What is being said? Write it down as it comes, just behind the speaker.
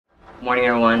Morning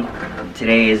everyone.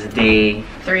 Today is day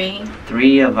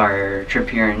three of our trip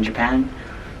here in Japan.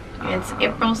 It's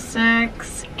April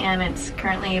 6th and it's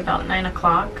currently about 9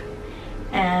 o'clock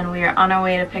and we are on our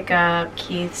way to pick up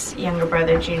Keith's younger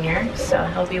brother Junior, so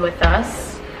he'll be with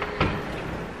us.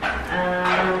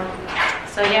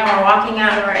 So yeah, we're walking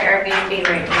out of our Airbnb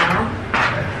right now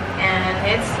and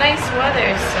it's nice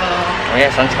weather, so oh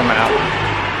yeah, sun's coming out.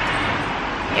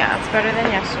 Yeah, it's better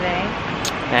than yesterday.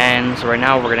 And so right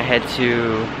now we're gonna head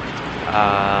to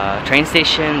train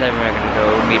station, then we're gonna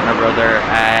go meet my brother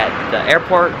at the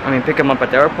airport. Pick him up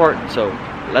at the airport, so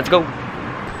let's go.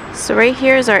 So right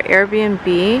here is our Airbnb,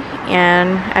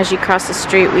 and as you cross the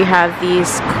street we have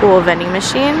these cool vending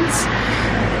machines.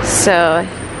 So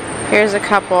here's a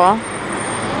couple.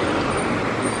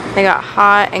 They got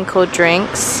hot and cold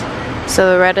drinks.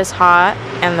 So the red is hot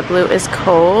and the blue is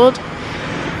cold.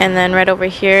 And then right over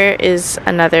here is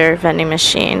another vending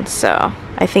machine. So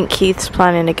I think Keith's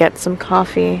planning to get some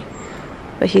coffee,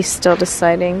 but he's still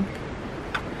deciding.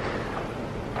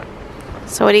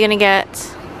 So what are you gonna get?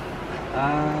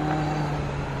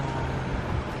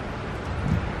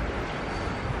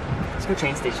 Let's go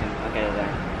train station. I'll get it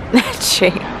there.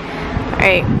 Train.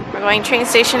 Alright, we're going train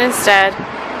station instead.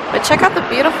 But check out the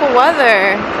beautiful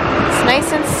weather. It's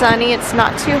nice and sunny. It's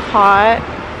not too hot.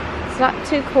 It's not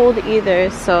too cold either,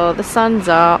 so the sun's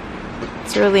out.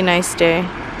 It's a really nice day.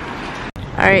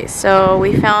 Alright, so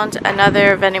we found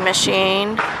another vending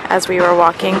machine as we were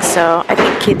walking, so I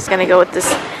think Keith's gonna go with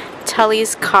this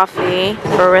Tully's Coffee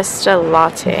Barista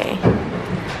Latte.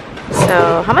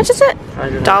 So, how much is it?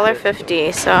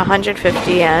 $1.50, so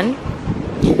 150 yen.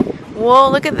 Whoa,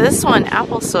 look at this one,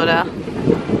 apple soda.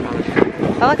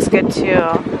 That looks good too.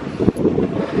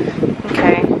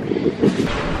 Okay.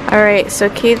 Alright, so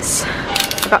Keith's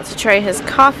about to try his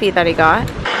coffee that he got.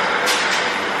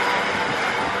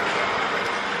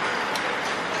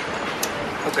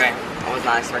 Okay, I was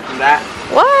not expecting that.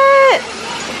 What?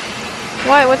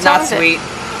 What? What's wrong with it? Not sweet.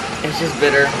 It's just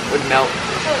bitter with milk.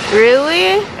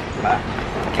 Really?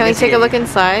 Can we take a look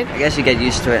inside? I guess you get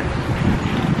used to it.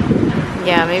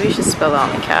 Yeah, maybe you should spill that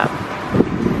on the cap.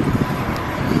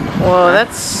 Whoa,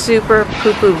 that's super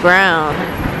poo-poo brown.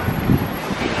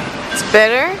 It's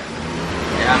bitter?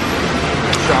 Yeah.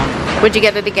 Strong. Would you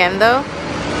get it again though?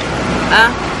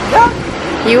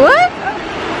 Yeah. You would?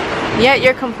 Yeah,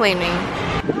 you're complaining.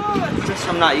 No, it's just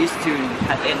I'm not used to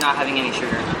it not having any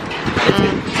sugar.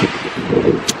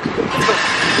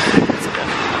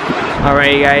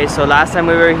 Alright guys, so last time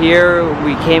we were here,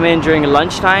 we came in during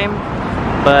lunchtime,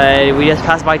 but we just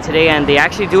passed by today and they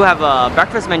actually do have a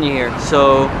breakfast menu here.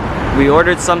 So we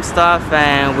ordered some stuff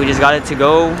and we just got it to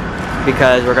go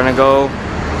because we're gonna go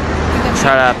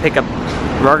try to pick up,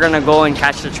 we're gonna go and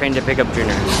catch the train to pick up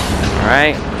Junior.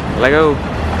 Alright, let's go.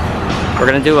 We're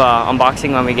gonna do an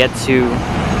unboxing when we get to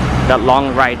that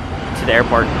long ride to the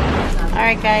airport.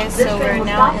 Alright guys, so we're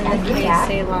now in the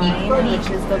Shae line, which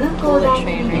is the bullet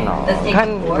train right now. No,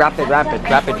 kind of rapid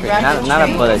train, not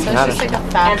a bullet. So it's just like a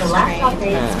fast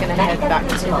train. It's gonna head back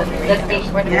to the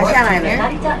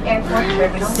Narita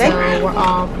Airport. So we're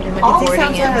all pretty much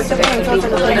boarding in, so there's gonna be a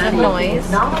little bit of noise.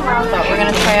 But we're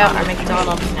gonna try out our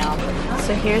McDonald's now.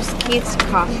 So here's Keith's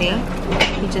coffee.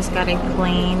 He just got a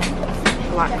plain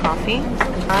black coffee.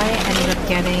 I ended up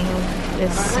getting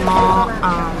this small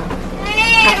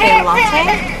cafe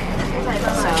latte,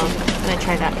 so I'm gonna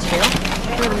try that too.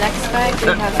 For the next bag we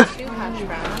have 2 hash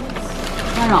browns.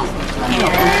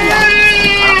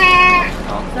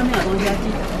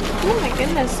 Oh my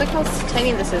goodness, look how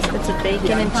tiny this is. It's a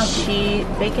bacon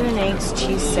and eggs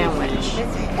cheese sandwich.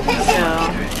 So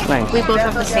nice. We both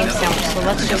have the same sandwich, so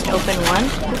let's just open one.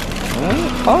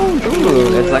 Oh,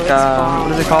 ooh, it's like a,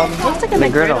 what is it called? It looks like a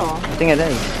McGriddle. I think it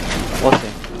is. We'll see.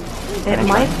 It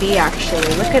might be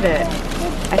actually. Look at it.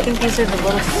 I think these are the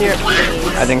little syrup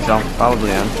thingies. I think so. Probably,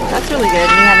 yeah. That's really good.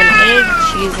 And we have an egg,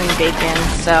 cheese, and bacon.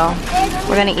 So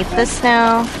we're gonna eat this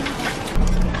now.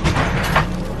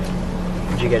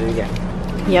 Would you get it again?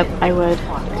 Yep, I would.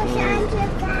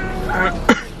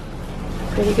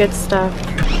 Pretty good stuff.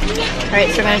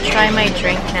 Alright, so we're gonna try my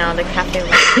drink now, the cafe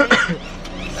latte.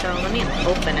 So let me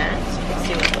open it so you can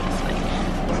see what it looks like.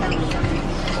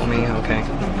 Oh me, okay.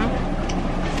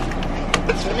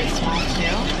 It's really small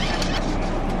too.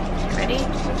 Ready?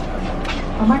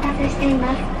 お待たせしてい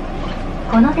ます。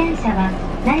この電車は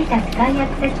成田スカイア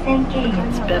クセス線経由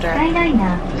スカイライ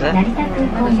ナー成田空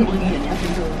港行きです。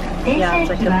電車駅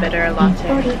は日暮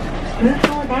里空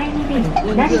港第2便成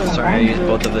田第2 Sorry, I used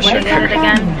both of the Should I sugar. try it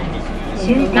again?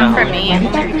 Not for me,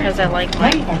 because I like my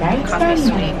coffee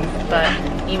sweet, but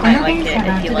you might like it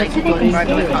if you like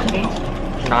regular coffee.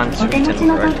 non-sweetened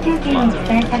bread.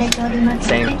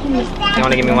 Same. You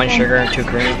want to give me 1 sugar, 2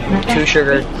 cream, 2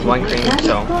 sugar, 1 cream.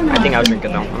 So I think I'll drink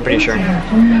it though. I'm pretty sure.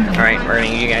 All right, we're gonna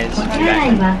eat, you guys. Be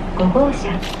back.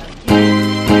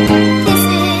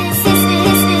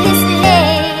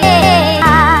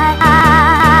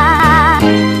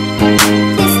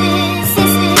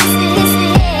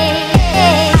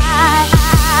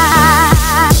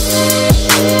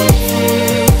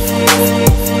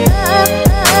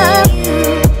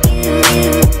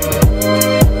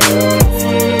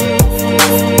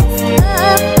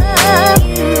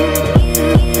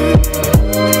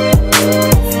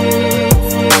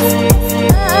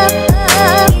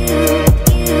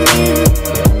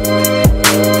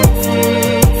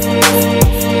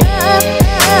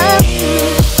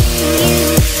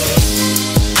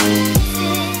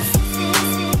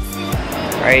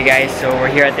 Alright guys, so we're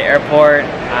here at the airport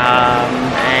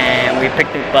and we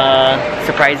picked up a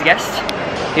surprise guest.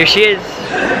 Here she is.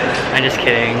 I'm just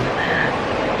kidding.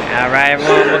 Alright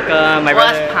everyone, welcome my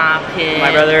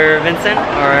brother Vincent,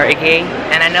 or AKA.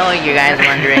 And I know you guys are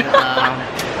wondering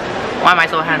why am I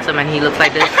so handsome and he looks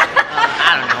like this?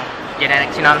 I don't know.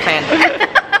 Genetics, you know what I'm saying?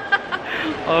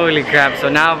 Holy crap, so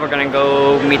now we're gonna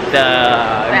go meet the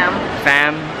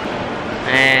fam.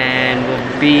 And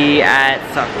we'll be at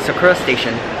Sakura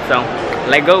Station. So,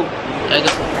 let's go.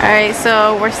 Alright,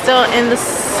 so we're still in the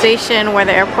station where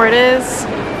the airport is.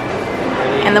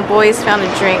 And the boys found a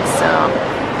drink, so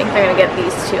I think they're gonna get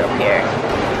these two up here.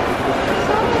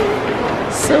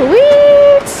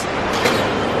 Sweet!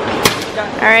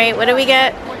 Alright, what do we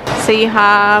get? So you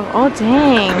have, oh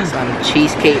dang. Some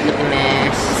cheesecake looking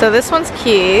mess. So this one's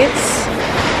kids,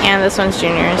 and this one's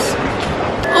juniors.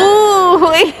 Ooh,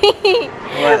 wait.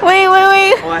 What? Wait.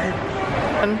 What?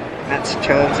 That's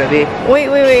chokes, I think. Wait.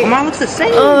 Mine looks the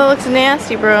same. Oh, that looks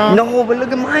nasty, bro. No, but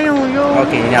look at mine, yo.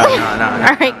 Okay, no.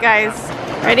 Alright, guys.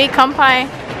 Ready? Kampai.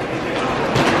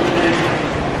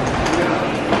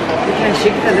 You can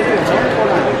shake it a little bit.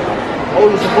 Oh,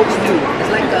 you're supposed to.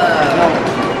 It's like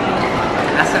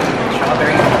that's some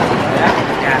strawberry.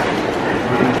 Yeah.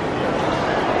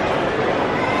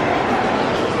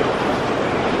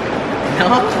 No?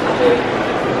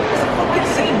 It's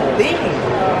the same thing.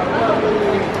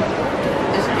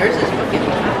 Yours is fucking.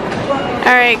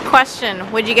 Alright, question.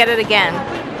 Would you get it again? I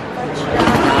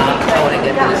want to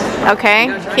get this. Okay,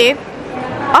 Keith?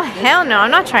 Oh, hell no.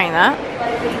 I'm not trying that.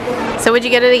 So would you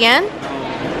get it again?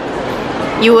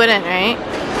 You wouldn't, right?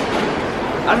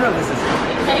 I don't know if this is.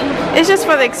 It's just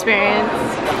for the experience.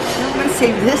 I'm gonna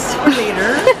save this for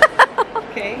later.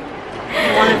 Okay.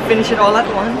 I want to finish it all at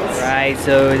once. Right,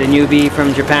 so the newbie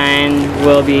from Japan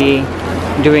will be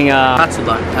doing a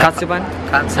Katsuban. Katsu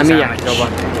sandwich.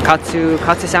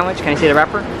 Katsu sandwich. Can I see the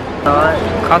wrapper?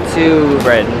 Katsu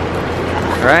bread.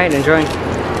 All right, enjoy.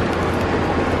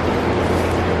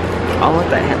 Oh, what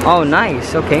the hell? Oh,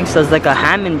 nice. Okay, so it's like a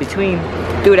ham in between.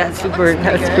 Dude, that's super.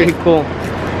 That's pretty cool.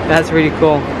 That's pretty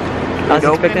cool. I was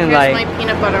expecting Here's like. my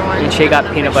peanut butter one. And Shae got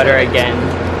peanut butter again.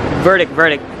 Verdict.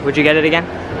 Would you get it again?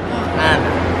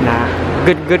 Nah.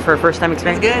 Good for a first time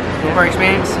experience? It's good for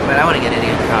experience, but I want to get it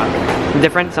again.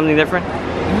 Different? Something different?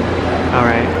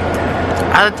 Alright.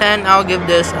 Out of 10, I'll give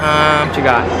this What you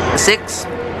got? 6.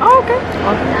 Oh, okay.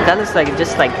 That looks like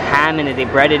just like ham and they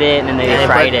breaded it and then they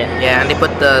fried it. Yeah, and they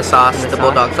put the sauce, the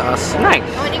bulldog sauce. Nice.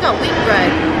 Oh, and you got wheat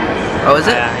bread. Oh, is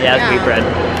it? Yeah, it's wheat bread.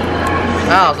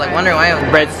 Oh, I was like wondering why.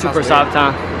 Bread's super soft,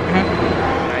 huh?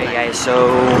 Alright guys,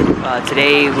 so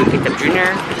today we picked up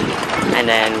Junior and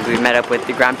then we met up with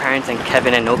the grandparents and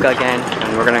Kevin and Noka again,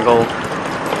 and we're gonna go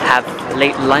have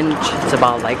late lunch. It's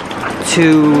about like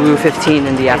 2:15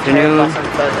 in the afternoon.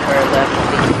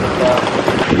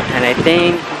 And I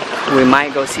think we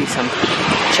might go see some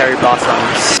cherry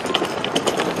blossoms.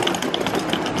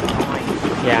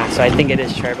 Yeah, so I think it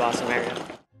is cherry blossom area.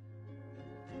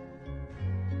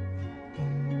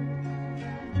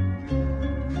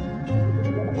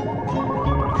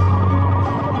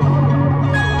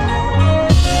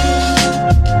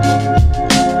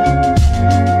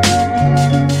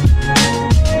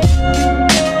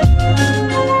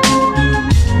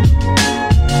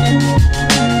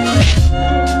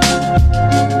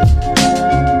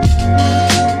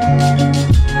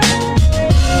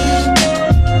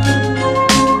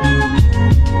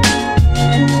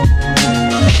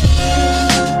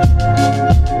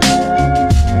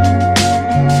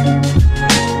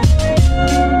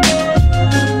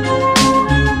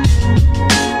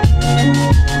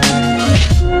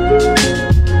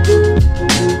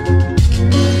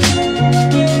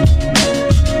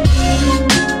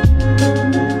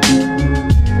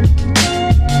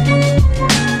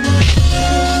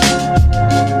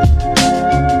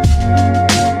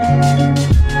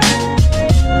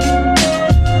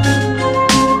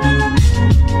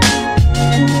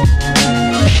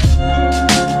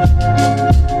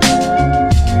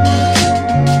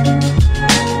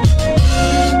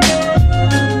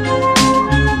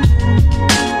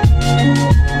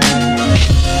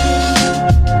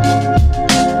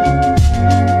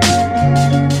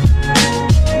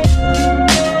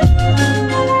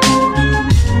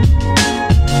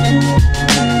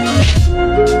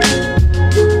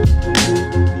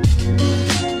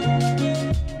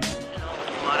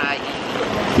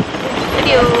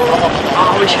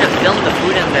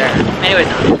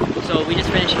 anyways, so we just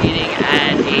finished eating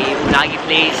at a unagi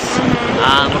place.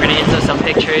 We're gonna insert some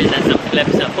pictures and some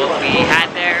clips of what we had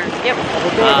there. Yep.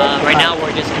 Right now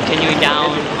we're just continuing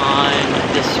down on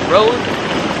this road.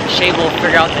 Shae will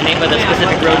figure out the name of the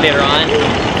specific road later on.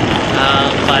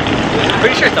 But I'm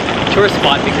pretty sure it's a tourist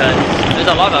spot because there's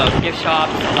a lot of gift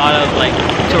shops, a lot of like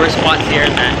tourist spots here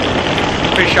that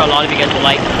I'm pretty sure a lot of you guys will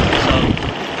like. So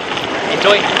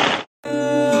enjoy.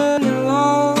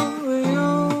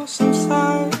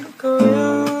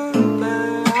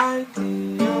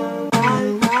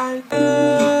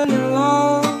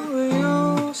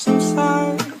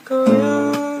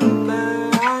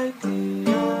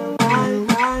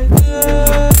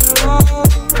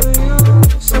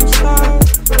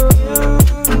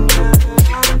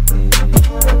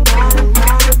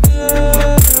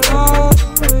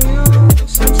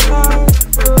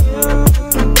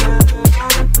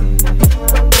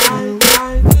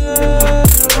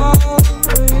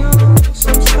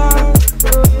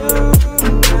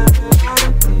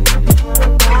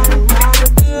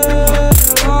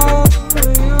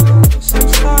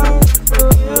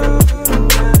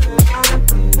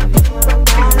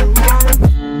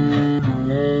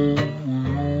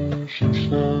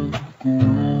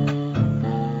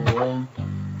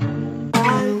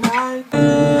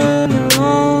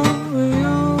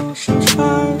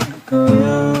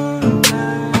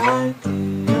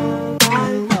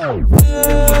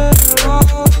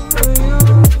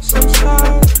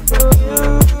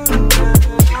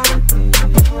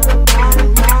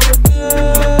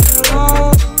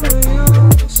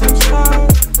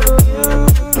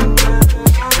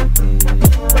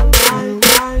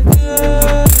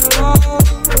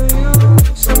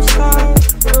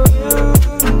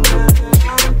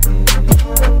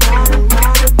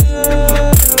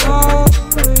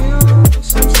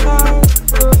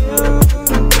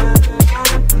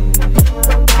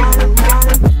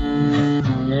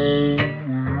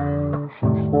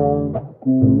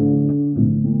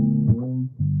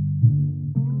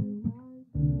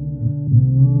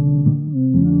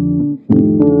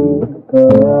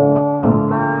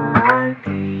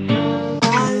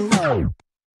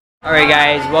 Alright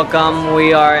guys, welcome.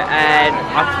 We are at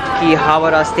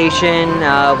Akihabara Station.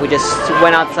 We just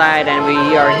went outside and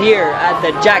we are here at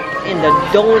the Jack in the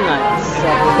Donuts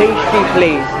pastry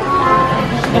place.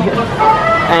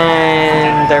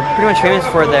 And they're pretty much famous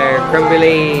for their creme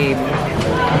brulee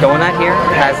donut here.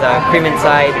 It has cream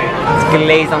inside, it's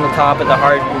glazed on the top with a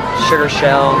hard sugar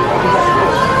shell.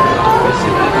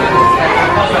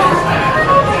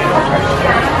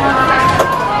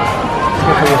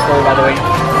 Good for your story, by the way.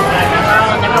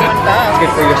 It's good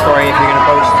for your story if you're gonna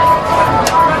post.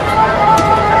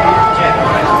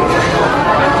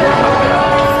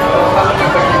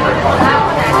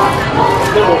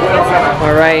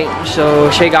 Alright, so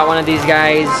Shae got one of these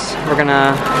guys. We're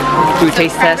gonna do a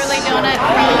taste test. Donut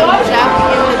from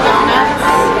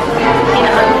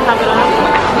Jack Donuts.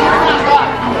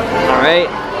 Alright,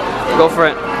 go for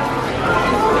it.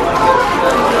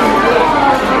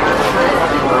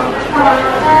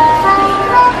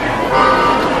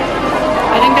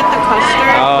 I didn't get the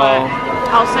custard, but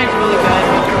outside's really good.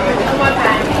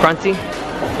 Crunchy?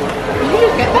 Did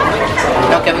you get that?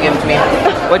 No, Kevin gave it to me.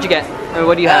 What'd you get?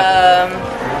 What do you have?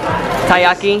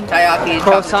 Taiyaki? Taiyaki,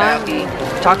 Croissant?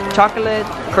 chocolate taiyaki. Chocolate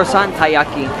croissant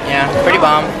taiyaki. Yeah, pretty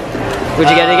bomb. Would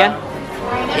you get it again?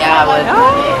 Yeah, I would.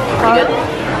 Pretty good.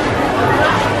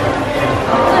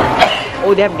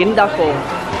 Oh, they have gindaco.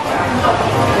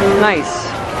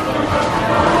 Nice.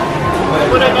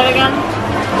 Would I get again?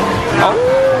 Oh.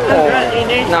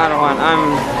 No, I don't want.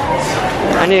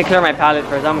 I need to clear my palate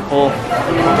first. I'm full.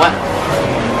 What?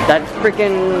 That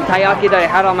freaking taiyaki that I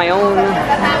had on my own. This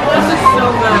is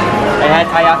so good. I had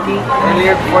taiyaki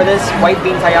earlier before this, white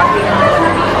bean taiyaki.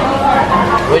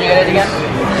 Would you get it again?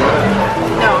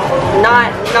 No.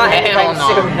 Not anytime no.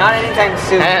 soon. Not anytime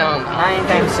soon. Hell no. Not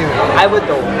anytime soon. I would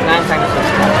though. Not anytime soon.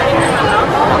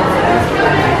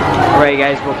 Alright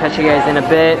guys, we'll catch you guys in a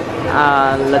bit.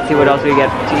 Let's see what else we get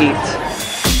to eat.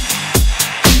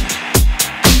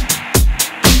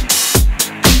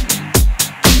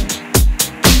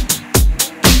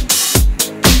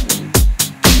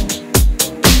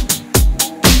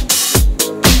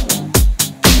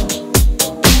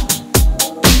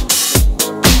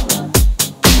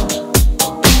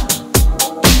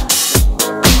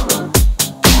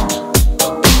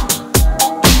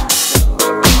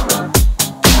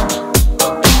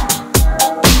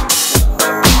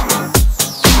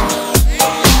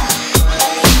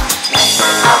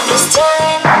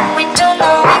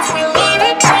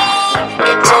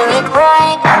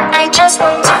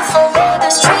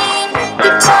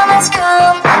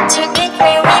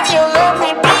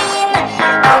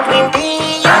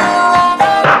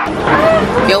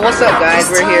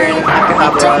 over here in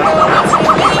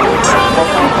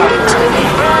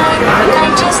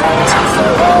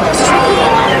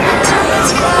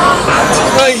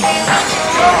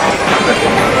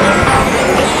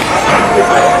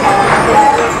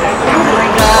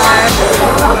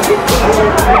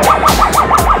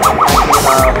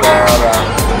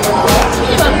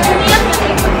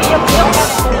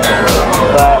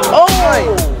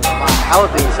I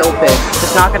would be so pissed.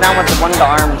 Just knock it down with one of the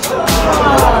arms.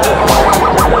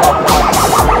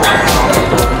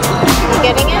 You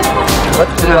getting it?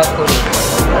 What's the last one?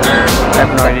 I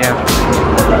have no idea.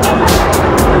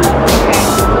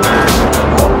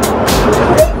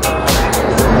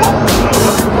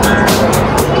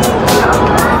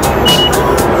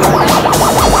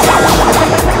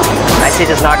 I say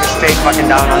just knock it straight fucking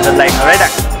down on the leg. Right there.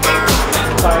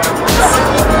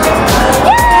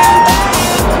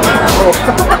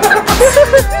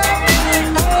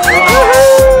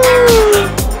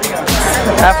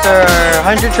 After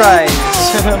 100 tries.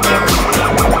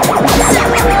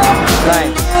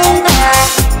 Nice.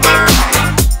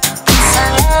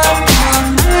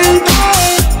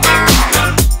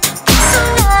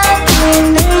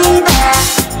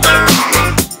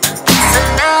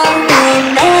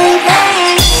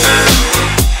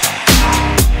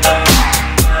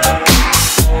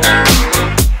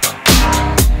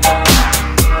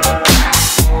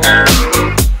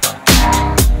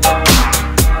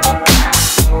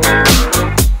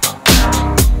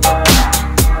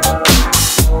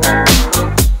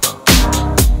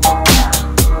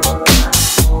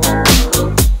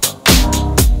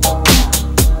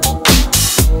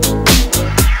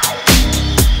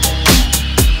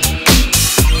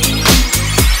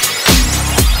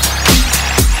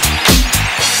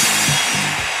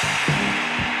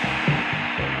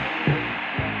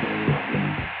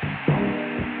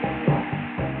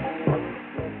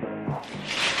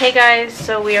 Hey guys,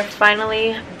 so we are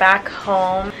finally back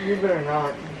home. You better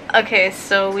not. Okay,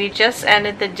 so we just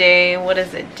ended the day, what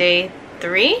is it, day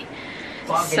 3?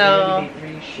 So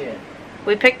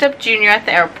we picked up Junior at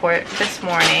the airport this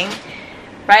morning.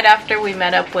 Right after we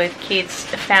met up with Keith's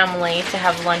family to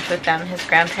have lunch with them, his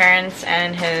grandparents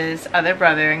and his other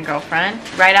brother and girlfriend.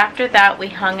 Right after that, we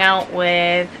hung out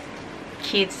with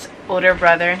Keith's older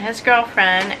brother and his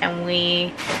girlfriend, and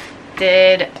we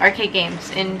did arcade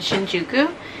games in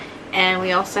Shinjuku. And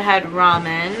we also had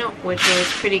ramen, which was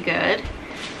pretty good.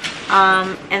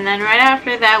 And then right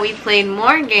after that, we played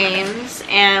more games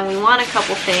and we won a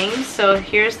couple things. So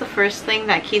here's the first thing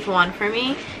that Keith won for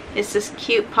me. It's this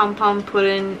cute pom-pom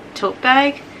pudding tote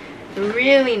bag.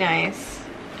 Really nice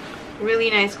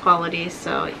quality.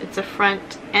 So it's a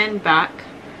front and back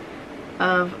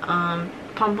of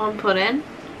pom-pom pudding.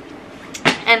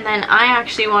 And then I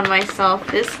actually won myself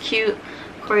this cute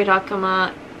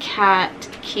Koridakuma cat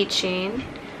keychain.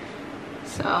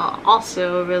 So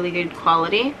also really good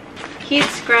quality.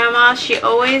 Keith's grandma, she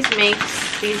always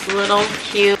makes these little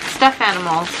cute stuffed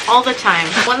animals all the time.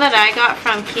 One that I got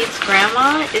from Keith's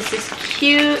grandma is this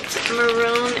cute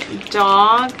maroon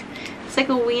dog. It's like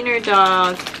a wiener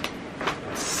dog.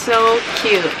 So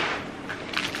cute.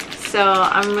 So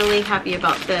I'm really happy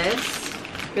about this.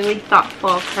 Really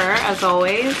thoughtful of her, as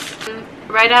always.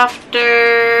 Right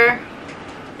after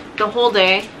the whole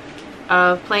day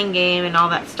of playing game and all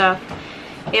that stuff,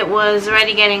 it was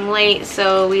already getting late,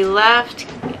 so we left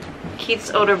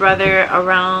Keith's older brother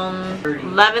around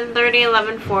 11:30,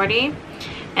 11:40.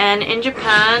 And in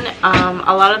Japan,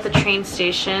 a lot of the train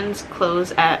stations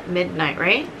close at midnight,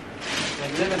 right? A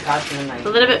little bit past midnight. A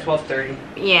little bit. 12:30.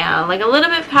 Yeah, like a little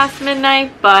bit past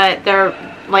midnight, but they're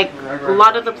like a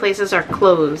lot of the places are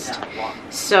closed,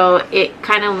 so it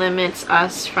kind of limits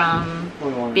us from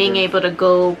being able to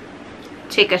go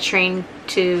take a train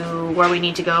to where we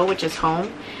need to go, which is home.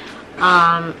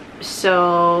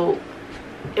 So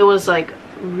it was like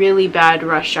really bad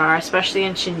rush hour, especially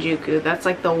in Shinjuku. That's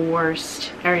like the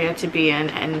worst area to be in,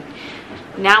 and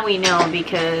now we know,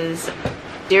 because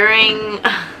during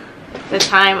the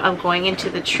time of going into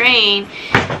the train,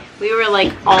 we were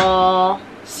like all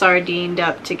sardined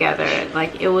up together.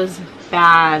 Like it was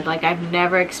bad. Like I've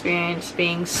never experienced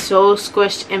being so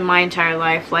squished in my entire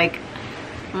life. Like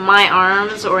my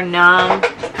arms were numb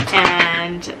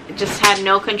and just had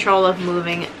no control of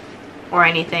moving or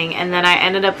anything. And then I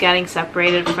ended up getting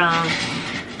separated from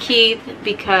Keith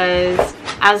because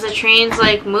as the train's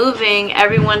like moving,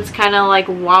 everyone's kind of like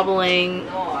wobbling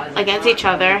against each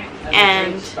other,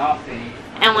 and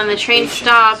when the train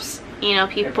stops, you know,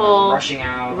 people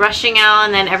rushing out,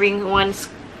 and then everyone's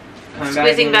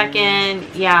squeezing back in.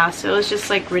 Yeah, so it was just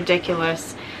like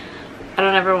ridiculous. I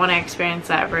don't ever want to experience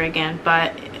that ever again,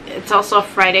 but it's also a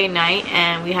Friday night,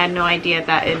 and we had no idea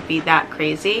that it'd be that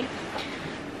crazy.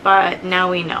 But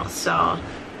now we know, so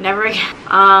never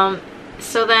again.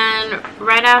 So then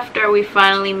right after, we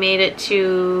finally made it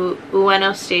to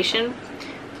Ueno Station,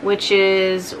 which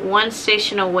is one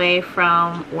station away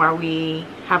from where we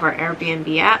have our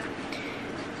Airbnb at.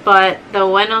 But the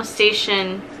Ueno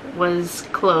Station was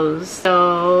closed,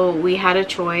 so we had a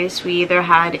choice. We either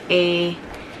had a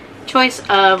choice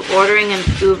of ordering an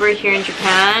Uber here in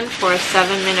Japan for a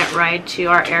 7-minute ride to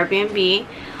our Airbnb,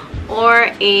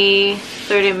 or a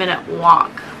 30-minute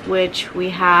walk, which we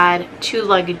had 2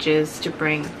 luggages to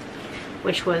bring,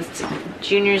 which was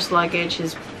Junior's luggage,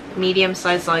 his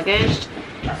medium-sized luggage,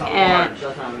 and no,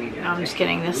 I'm just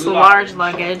kidding, this large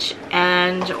luggage,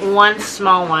 and 1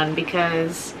 small one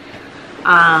because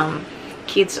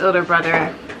Keith's older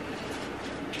brother,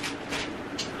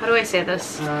 how do I say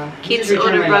this? Keith's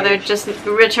older brother just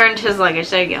returned his luggage.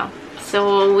 There you go.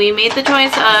 So we made the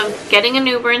choice of getting an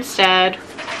Uber instead,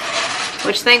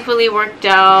 which thankfully worked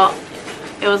out.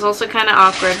 It was also kind of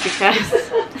awkward because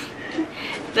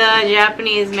the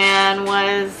Japanese man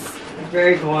was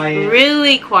very quiet.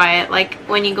 Really quiet. Like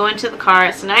when you go into the car,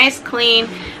 it's nice, clean,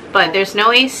 but there's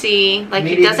no AC. Like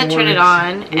he doesn't turn it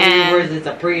on. And worse, it's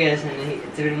a Prius, and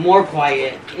it's even more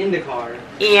quiet in the car.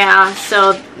 Yeah,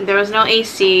 so there was no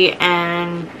AC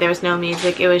and there was no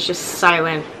music. It was just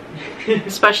silent.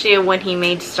 Especially when he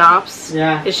made stops.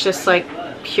 Yeah. It's just like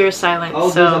pure silence.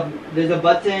 Oh, so there's a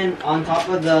button on top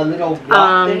of the little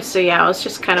block thing. So yeah, it was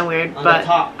just kind of weird, on but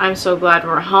I'm so glad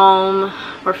we're home.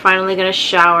 We're finally gonna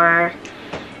shower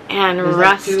and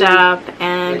rest up,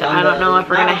 and I don't know if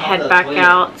we're gonna head back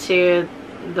out to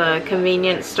the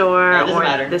convenience store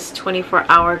or this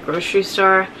 24-hour grocery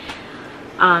store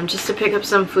just to pick up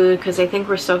some food, because I think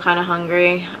we're still kind of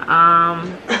hungry.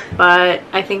 But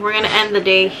I think we're gonna end the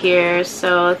day here.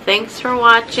 So thanks for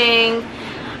watching.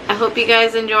 I hope you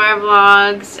guys enjoy our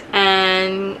vlogs,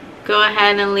 and go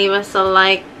ahead and leave us a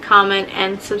like, comment,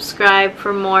 and subscribe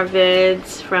for more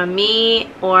vids from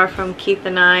me or from Keith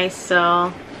and I.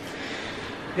 So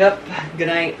yep, good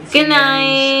night. Good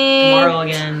night. Tomorrow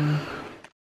again.